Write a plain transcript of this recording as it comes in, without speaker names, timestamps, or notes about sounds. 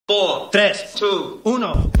4, 3, 2,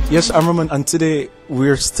 1. Yes, I'm Roman, and today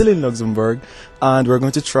we're still in Luxembourg, and we're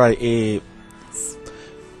going to try a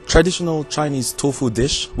traditional Chinese tofu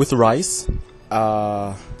dish with rice.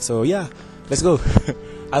 So yeah, let's go.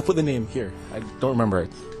 I put the name here. I don't remember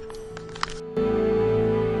it.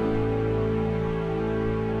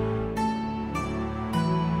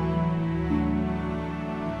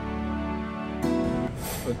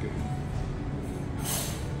 Okay.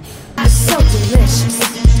 So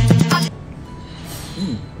delicious.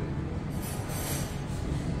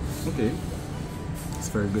 Okay. It's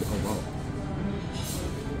very good. Oh wow.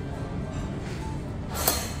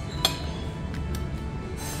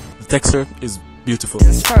 The texture is beautiful.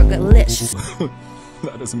 Delicious.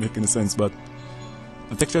 That doesn't make any sense, but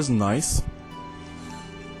the texture is nice.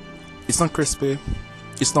 It's not crispy.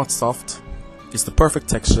 It's not soft. It's the perfect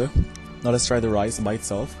texture. Now let's try the rice by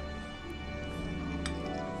itself.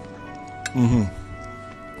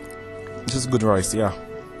 This is good rice, yeah.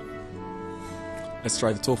 Let's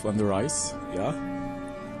try the tofu and the rice, yeah.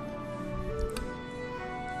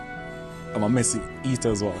 I'm a messy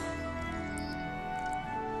eater as well.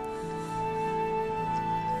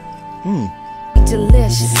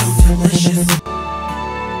 Delicious.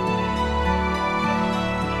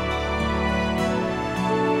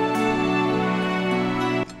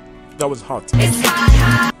 That was hot.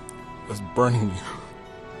 That's burning me.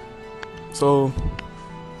 So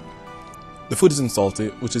the food isn't salty,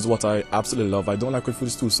 which is what I absolutely love. I don't like when food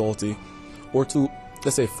is too salty or too,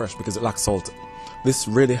 let's say, fresh, because it lacks salt. This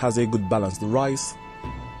really has a good balance. The rice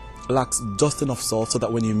lacks just enough salt so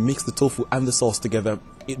that when you mix the tofu and the sauce together,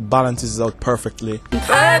 it balances out perfectly.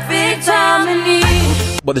 Perfect harmony.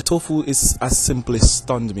 But the tofu has simply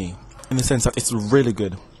stunned me in the sense that it's really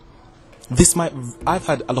good. I've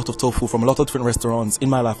had a lot of tofu from a lot of different restaurants in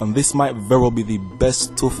my life, and this might very well be the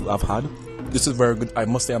best tofu I've had. This is very good. I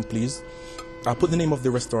must say I'm pleased. I'll put the name of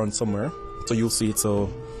the restaurant somewhere so you'll see it. So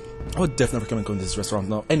I would definitely recommend going to this restaurant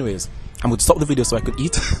now. Anyways, I'm going to stop the video so I could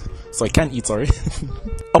eat. So I can eat, sorry.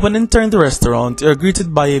 Upon entering the restaurant, you're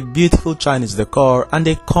greeted by a beautiful Chinese decor and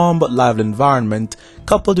a calm but lively environment,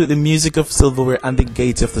 coupled with the music of silverware and the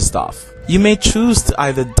gaiety of the staff. You may choose to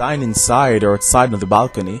either dine inside or outside on the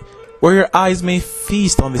balcony, where your eyes may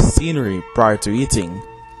feast on the scenery prior to eating.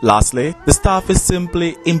 Lastly, the staff is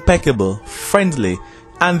simply impeccable, friendly,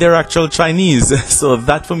 and they're actual Chinese, so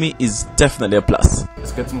that for me is definitely a plus.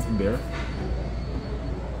 Let's get some of the beer.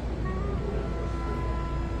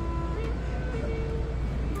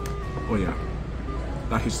 Oh yeah,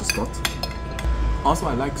 that hits the spot. Also,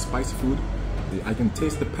 I like spicy food. I can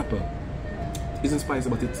taste the pepper. It isn't spicy,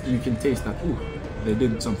 but you can taste that, ooh, they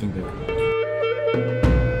did something there.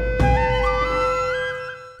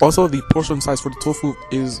 Also, the portion size for the tofu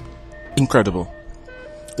is incredible.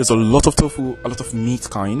 There's a lot of tofu, a lot of meat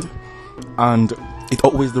kind, and it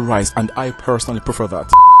outweighs the rice, and I personally prefer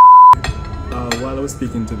that. While I was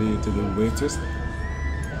speaking to the waitress,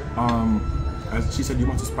 as she said, "You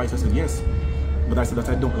want to spice?" I said yes, but I said that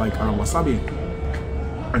I don't like wasabi,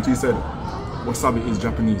 and she said wasabi is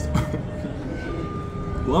Japanese.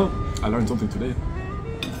 Well, I learned something today.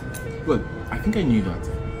 Well, I think I knew that.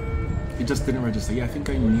 It just didn't register. Yeah, I think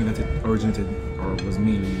I knew that it originated or was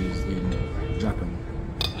mainly used in Japan.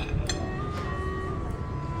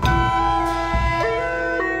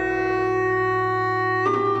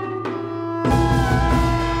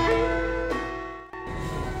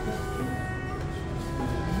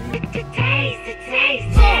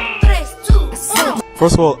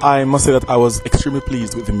 First of all, I must say that I was extremely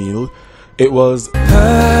pleased with the meal. It was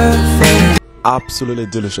perfect. Absolutely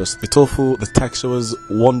delicious. The tofu, the texture was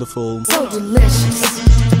wonderful. So delicious.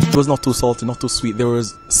 It was not too salty, not too sweet. There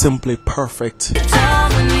was simply perfect.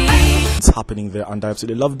 It's happening there, and I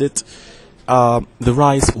absolutely loved it. The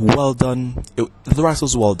rice, well done. The rice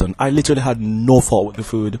was well done. I literally had no fault with the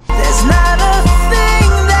food. There's not a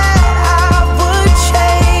thing that I would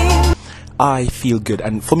change. I feel good,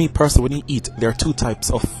 and for me personally, when you eat, there are two types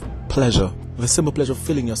of pleasure. The simple pleasure of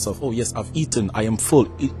filling yourself. Oh yes, I've eaten, I am full,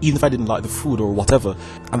 even if I didn't like the food or whatever.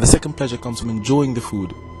 And the second pleasure comes from enjoying the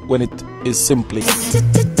food, when it is simply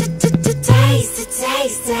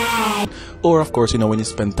or of course, you know, when you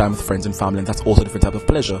spend time with friends and family, and that's also a different type of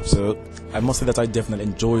pleasure. So I must say that I definitely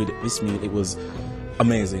enjoyed this meal. It was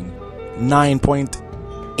amazing.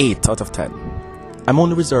 9.8 out of 10. I'm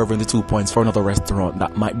only reserving the 2 points for another restaurant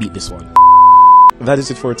that might beat this one. That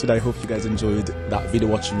is it for today. I hope you guys enjoyed that video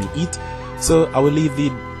watching me eat. So I will leave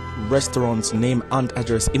the restaurant's name and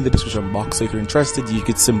address in the description box, so if you're interested you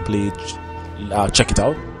could simply check it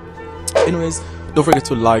out. Anyways, don't forget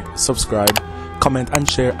to like, subscribe, comment and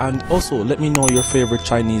share, and also let me know your favorite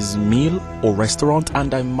Chinese meal or restaurant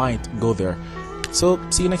and I might go there. So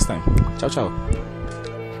see you next time. Ciao ciao.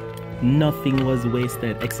 Nothing was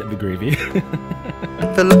wasted except the gravy.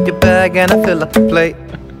 Fill up your bag and I fill up the plate.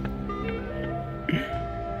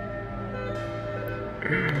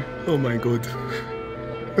 Oh my god.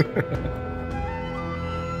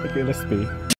 Okay, let's pay.